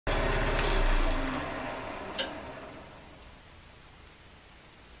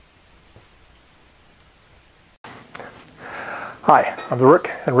Hi, I'm Rick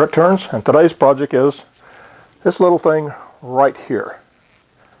and Rick Turns, and today's project is this little thing right here.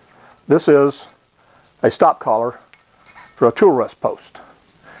 This is a stop collar for a tool rest post.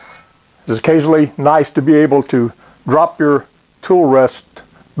 It's occasionally nice to be able to drop your tool rest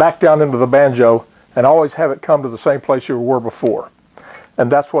back down into the banjo and always have it come to the same place you were before.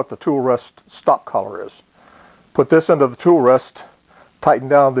 And that's what the tool rest stop collar is. Put this into the tool rest, tighten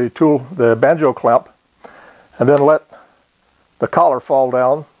down the banjo clamp, and then let the collar fall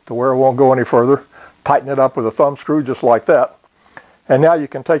down to where it won't go any further. Tighten it up with a thumb screw just like that. And now you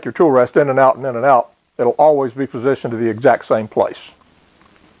can take your tool rest in and out and in and out. It'll always be positioned to the exact same place.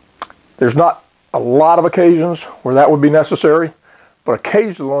 There's not a lot of occasions where that would be necessary, but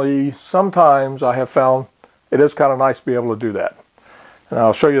occasionally, sometimes I have found it is kind of nice to be able to do that. And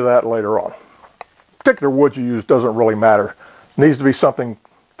I'll show you that later on. Particular wood you use doesn't really matter. It needs to be something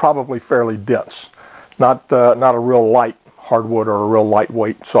probably fairly dense, not a real light hardwood or a real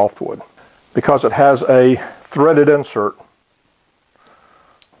lightweight softwood, because it has a threaded insert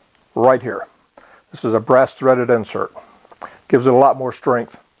right here. This is a brass threaded insert. Gives it a lot more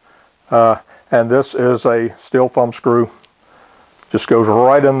strength. And this is a steel thumb screw. Just goes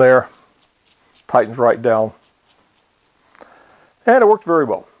right in there, tightens right down, and it worked very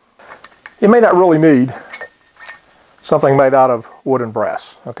well. You may not really need something made out of wood and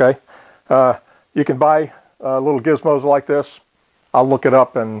brass, okay? You can buy little gizmos like this. I'll look it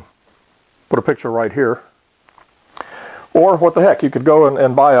up and put a picture right here. Or what the heck, you could go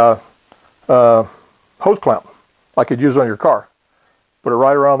and buy a hose clamp like you'd use on your car. Put it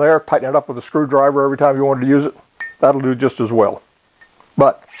right around there, tighten it up with a screwdriver every time you wanted to use it. That'll do just as well.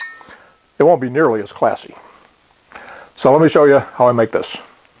 But it won't be nearly as classy. So let me show you how I make this.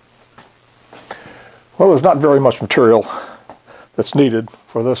 Well, there's not very much material that's needed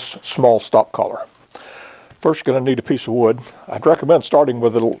for this small stop collar. First, you're going to need a piece of wood. I'd recommend starting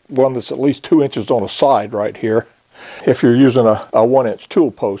with one that's at least 2 inches on the side right here, if you're using a 1-inch tool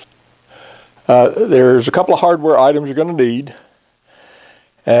post. There's a couple of hardware items you're going to need,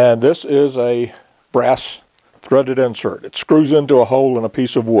 and this is a brass threaded insert. It screws into a hole in a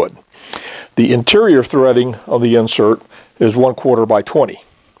piece of wood. The interior threading on the insert is 1/4 by 20,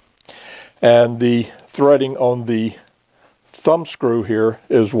 and the threading on the thumb screw here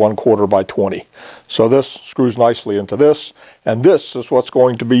is 1/4 by 20. So this screws nicely into this, and this is what's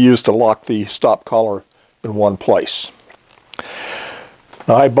going to be used to lock the stop collar in one place.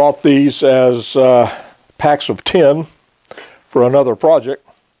 Now, I bought these as packs of 10 for another project.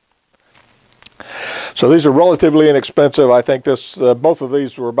 So these are relatively inexpensive. I think both of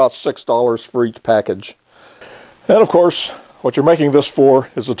these were about $6 for each package. And of course, what you're making this for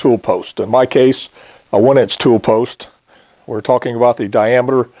is a tool post. In my case, a 1-inch tool post. We're talking about the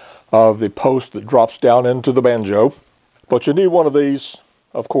diameter of the post that drops down into the banjo. But you need one of these,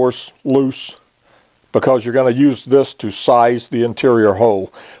 of course, loose, because you're going to use this to size the interior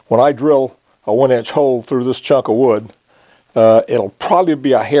hole. When I drill a 1-inch hole through this chunk of wood, it'll probably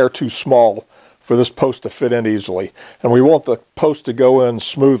be a hair too small for this post to fit in easily. And we want the post to go in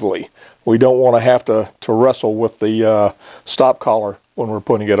smoothly. We don't want to have to wrestle with the stop collar when we're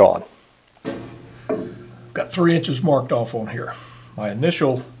putting it on. Got 3 inches marked off on here. My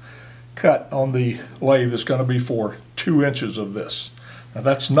initial cut on the lathe is going to be for 2 inches of this. Now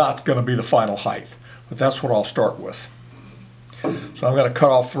that's not going to be the final height, but that's what I'll start with. So I'm going to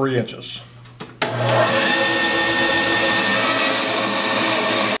cut off 3 inches.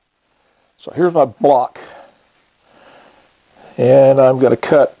 So here's my block, and I'm going to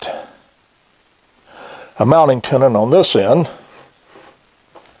cut a mounting tenon on this end.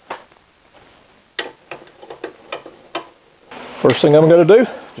 First thing I'm going to do,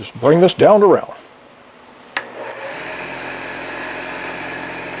 just bring this down to round.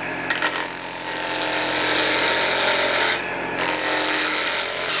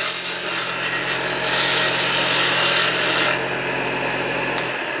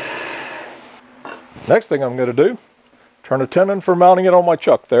 Next thing I'm going to do, turn a tenon for mounting it on my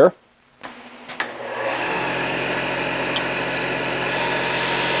chuck there.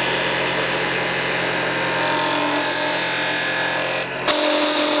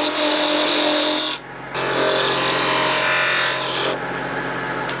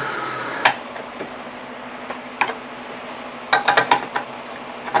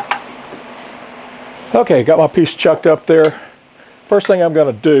 Okay, got my piece chucked up there. First thing I'm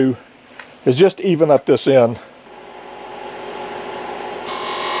going to do is just even up this end.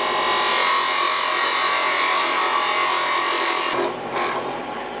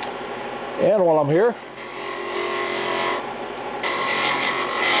 And while I'm here,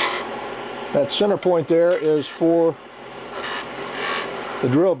 that center point there is for the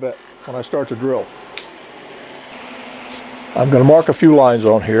drill bit when I start to drill. I'm going to mark a few lines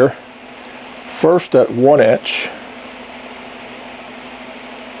on here. First at 1 inch.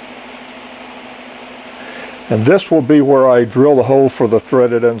 And this will be where I drill the hole for the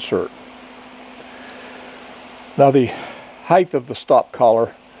threaded insert. Now the height of the stop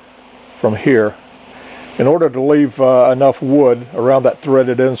collar from here, in order to leave enough wood around that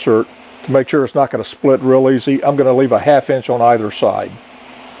threaded insert to make sure it's not going to split real easy, I'm going to leave a 1/2 inch on either side.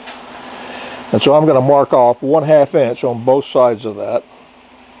 And so I'm going to mark off 1/2 inch on both sides of that.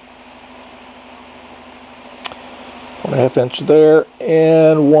 1/2 inch there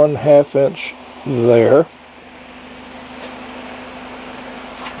and 1/2 inch there.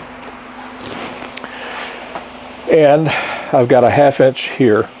 And I've got a 1/2 inch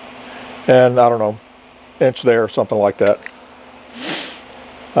here, and I don't know, inch there, something like that.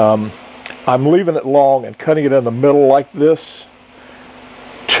 I'm leaving it long and cutting it in the middle like this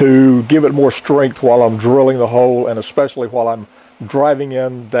to give it more strength while I'm drilling the hole, and especially while I'm driving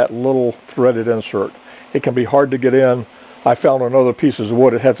in that little threaded insert. It can be hard to get in. I found on other pieces of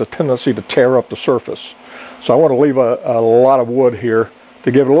wood it has a tendency to tear up the surface. So I want to leave a lot of wood here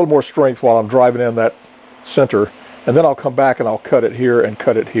to give it a little more strength while I'm driving in that center, and then I'll come back and I'll cut it here and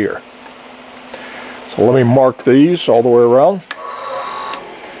cut it here. So let me mark these all the way around.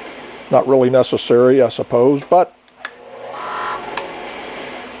 Not really necessary, I suppose, but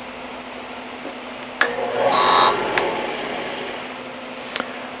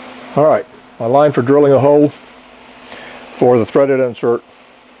all right, my line for drilling a hole for the threaded insert,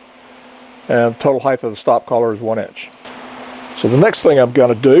 and the total height of the stop collar is 1 inch. So the next thing I'm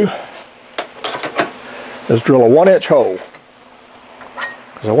going to do is drill a 1 inch hole,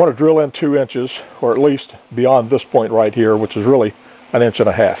 because I want to drill in 2 inches, or at least beyond this point right here, which is really 1.5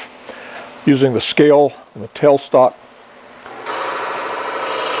 inches, using the scale and the tailstock.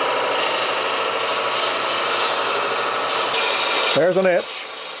 There's 1 inch.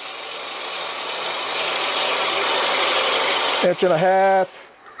 1.5 inches,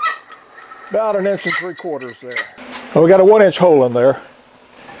 about 1 3/4 there. Well, we got a 1 inch hole in there.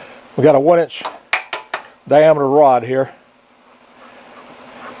 We got a 1 inch diameter rod here.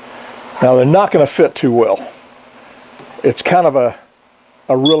 Now they're not going to fit too well. It's kind of a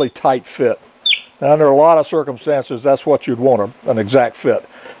really tight fit. Now, under a lot of circumstances, that's what you'd want, an exact fit.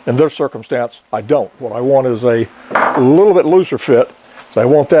 In this circumstance, I don't. What I want is a little bit looser fit. So I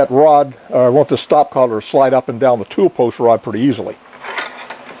want that rod, I want the stop collar to slide up and down the tool post rod pretty easily.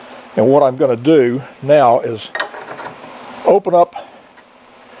 And what I'm going to do now is open up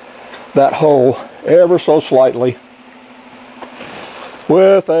that hole ever so slightly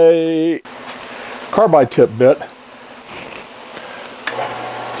with a carbide tip bit.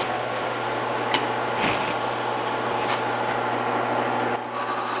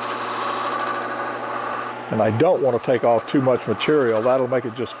 And I don't want to take off too much material. That'll make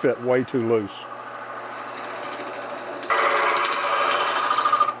it just fit way too loose.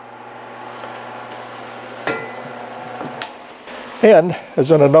 And,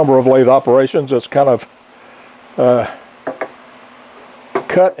 as in a number of lathe operations, it's kind of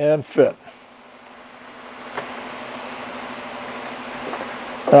cut and fit.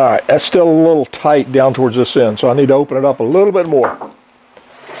 Alright, that's still a little tight down towards this end, so I need to open it up a little bit more.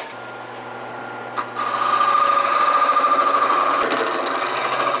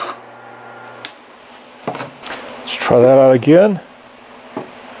 Let's try that out again.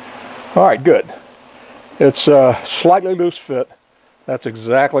 Alright, good. It's a slightly loose fit. That's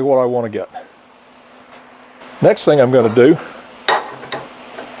exactly what I want to get. Next thing I'm going to do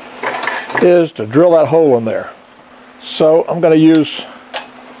is to drill that hole in there. So I'm going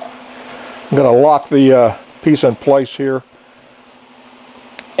to lock the piece in place here,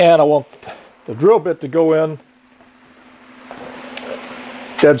 and I want the drill bit to go in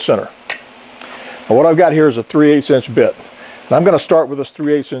dead center. Now what I've got here is a 3/8 inch bit. And I'm going to start with this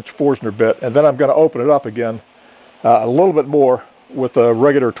 3/8 inch Forstner bit, and then I'm going to open it up again a little bit more with a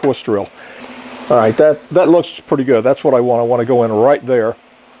regular twist drill. All right, that looks pretty good. That's what I want. I want to go in right there,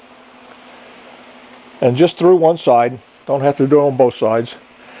 and just through one side. Don't have to do it on both sides.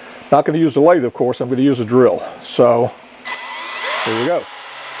 Not going to use the lathe, of course. I'm going to use a drill. So here we go.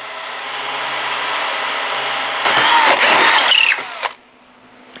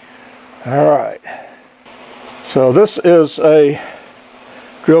 All right. So this is a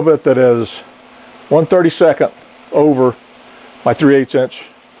drill bit that is 1/32 over my 3/8 inch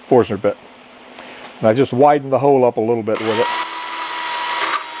Forstner bit. And I just widened the hole up a little bit with it,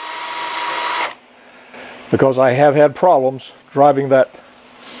 because I have had problems driving that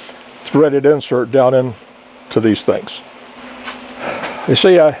threaded insert down into these things. You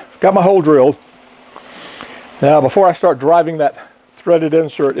see, I got my hole drilled. Now, before I start driving that threaded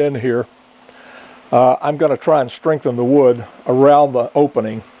insert in here, I'm going to try and strengthen the wood around the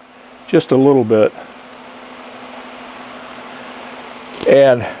opening just a little bit.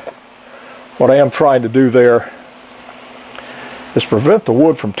 And what I am trying to do there is prevent the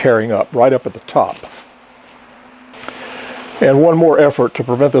wood from tearing up right up at the top. And one more effort to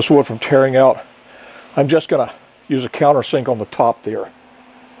prevent this wood from tearing out, I'm just going to use a countersink on the top there.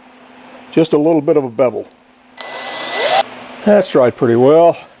 Just a little bit of a bevel. That's dried pretty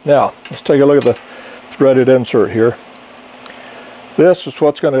well. Now, let's take a look at the threaded insert here. This is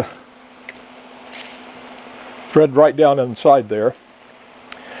what's going to thread right down inside there.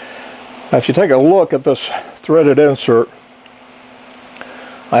 Now, if you take a look at this threaded insert,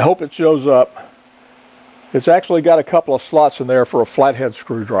 I hope it shows up. It's actually got a couple of slots in there for a flathead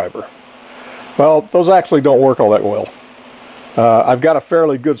screwdriver. Well, those actually don't work all that well. I've got a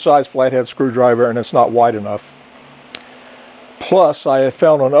fairly good sized flathead screwdriver and it's not wide enough. Plus, I have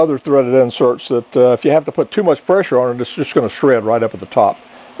found on other threaded inserts that if you have to put too much pressure on it, it's just going to shred right up at the top.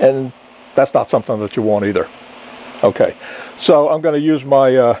 And that's not something that you want either. Okay, so I'm going to use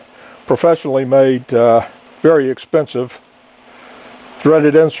my professionally made, very expensive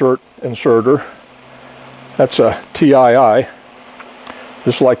threaded inserter. That's a TII,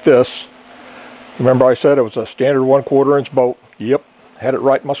 just like this. Remember I said it was a standard 1/4 inch bolt. Yep, had it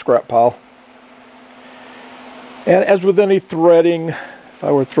right in my scrap pile. And as with any threading, if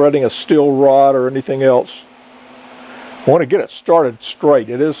I were threading a steel rod or anything else, I want to get it started straight.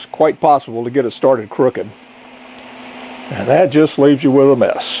 It is quite possible to get it started crooked. And that just leaves you with a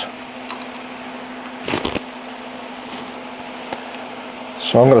mess.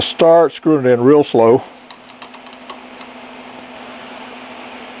 So I'm going to start screwing it in real slow.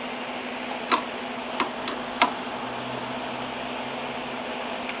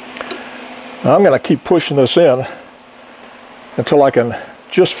 Now I'm going to keep pushing this in until I can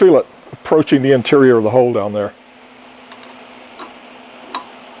just feel it approaching the interior of the hole down there.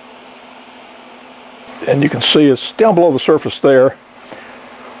 And you can see it's down below the surface there,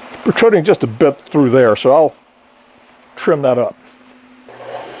 protruding just a bit through there, so I'll trim that up.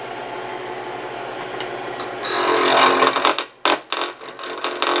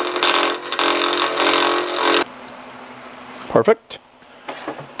 Perfect.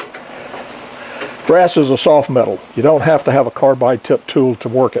 Brass is a soft metal. You don't have to have a carbide tip tool to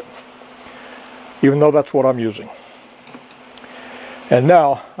work it, even though that's what I'm using. And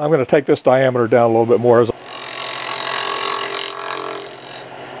now I'm going to take this diameter down a little bit more.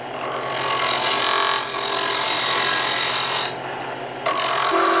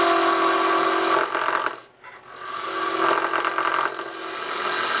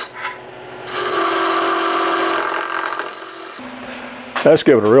 Let's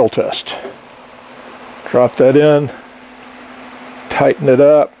give it a real test. Drop that in, tighten it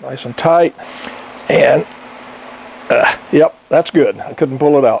up nice and tight, and yep, that's good. I couldn't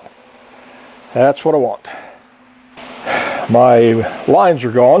pull it out. That's what I want. My lines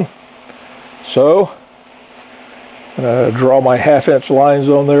are gone, so I'm going to draw my 1/2 inch lines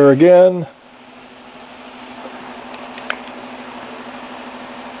on there again.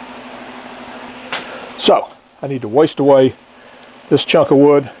 So I need to waste away this chunk of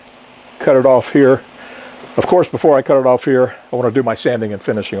wood, cut it off here. Of course, before I cut it off here, I want to do my sanding and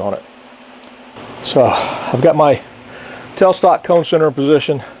finishing on it. So I've got my tailstock cone center in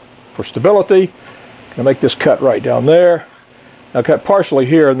position for stability. I'm going to make this cut right down there. I'll cut partially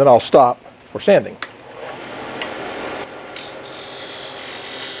here and then I'll stop for sanding.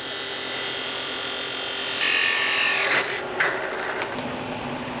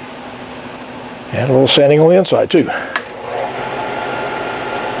 And a little sanding on the inside too.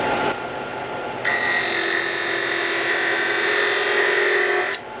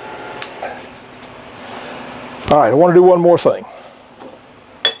 Alright, I want to do one more thing.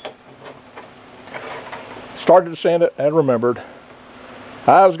 Started to sand it and remembered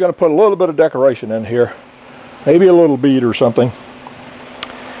I was going to put a little bit of decoration in here. Maybe a little bead or something.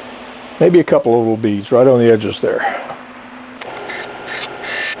 Maybe a couple of little beads right on the edges there.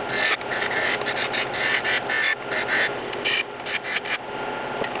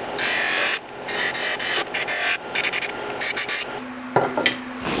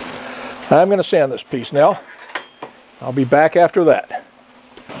 I'm going to sand this piece now. I'll be back after that.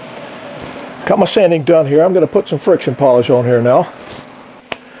 Got my sanding done here. I'm going to put some friction polish on here now.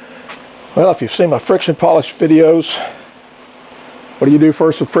 Well, if you've seen my friction polish videos, what do you do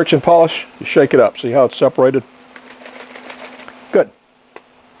first with friction polish? You shake it up. See how it's separated? Good.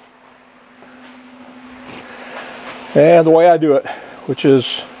 And the way I do it which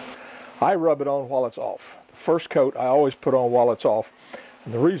is I rub it on while it's off. The first coat I always put on while it's off.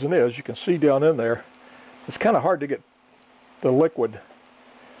 And the reason is, you can see down in there, it's kind of hard to get the liquid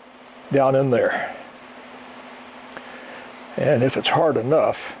down in there. And if it's hard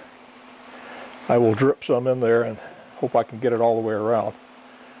enough, I will drip some in there and hope I can get it all the way around.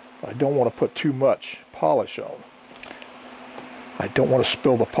 I don't want to put too much polish on. I don't want to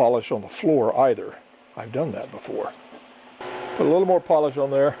spill the polish on the floor either. I've done that before. Put a little more polish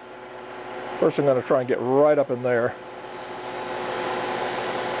on there. First I'm going to try and get right up in there.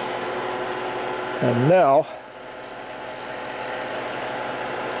 And now,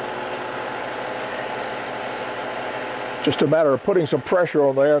 just a matter of putting some pressure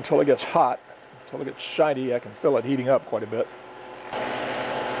on there until it gets hot, until it gets shiny. I can feel it heating up quite a bit.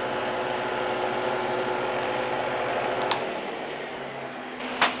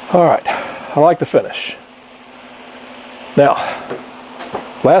 All right, I like the finish. Now,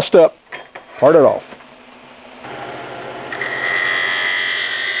 last step, part it off.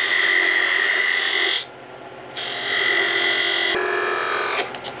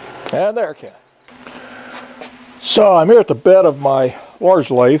 And there, Ken. So I'm here at the bed of my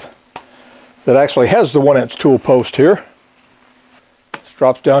large lathe that actually has the 1-inch tool post here. This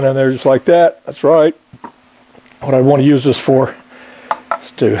drops down in there just like that. That's right. What I want to use this for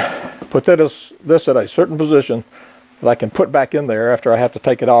is to put this at a certain position that I can put back in there after I have to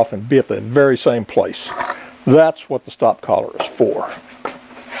take it off and be at the very same place. That's what the stop collar is for.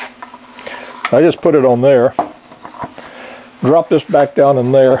 I just put it on there, drop this back down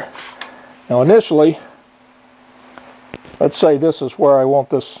in there. Now initially, let's say this is where I want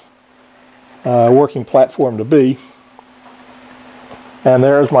this working platform to be. And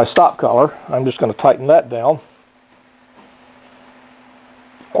there's my stop collar. I'm just going to tighten that down.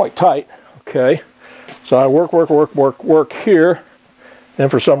 Quite tight. Okay. So I work here.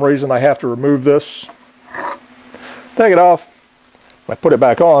 And for some reason I have to remove this. Take it off. I put it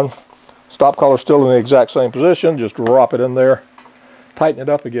back on. Stop collar still in the exact same position. Just drop it in there. Tighten it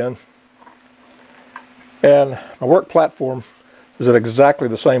up again. And my work platform is at exactly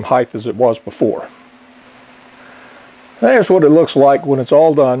the same height as it was before. There's what it looks like when it's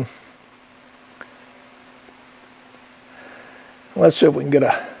all done. Let's see if we can get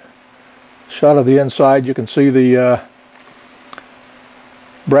a shot of the inside. You can see the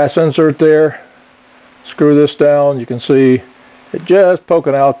brass insert there. Screw this down. You can see it just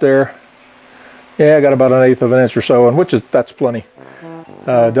poking out there. Yeah, I got about 1/8 of an inch or so, and that's plenty.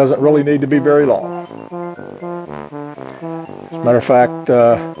 Doesn't really need to be very long. As a matter of fact,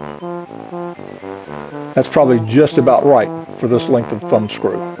 that's probably just about right for this length of thumb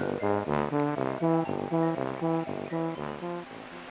screw.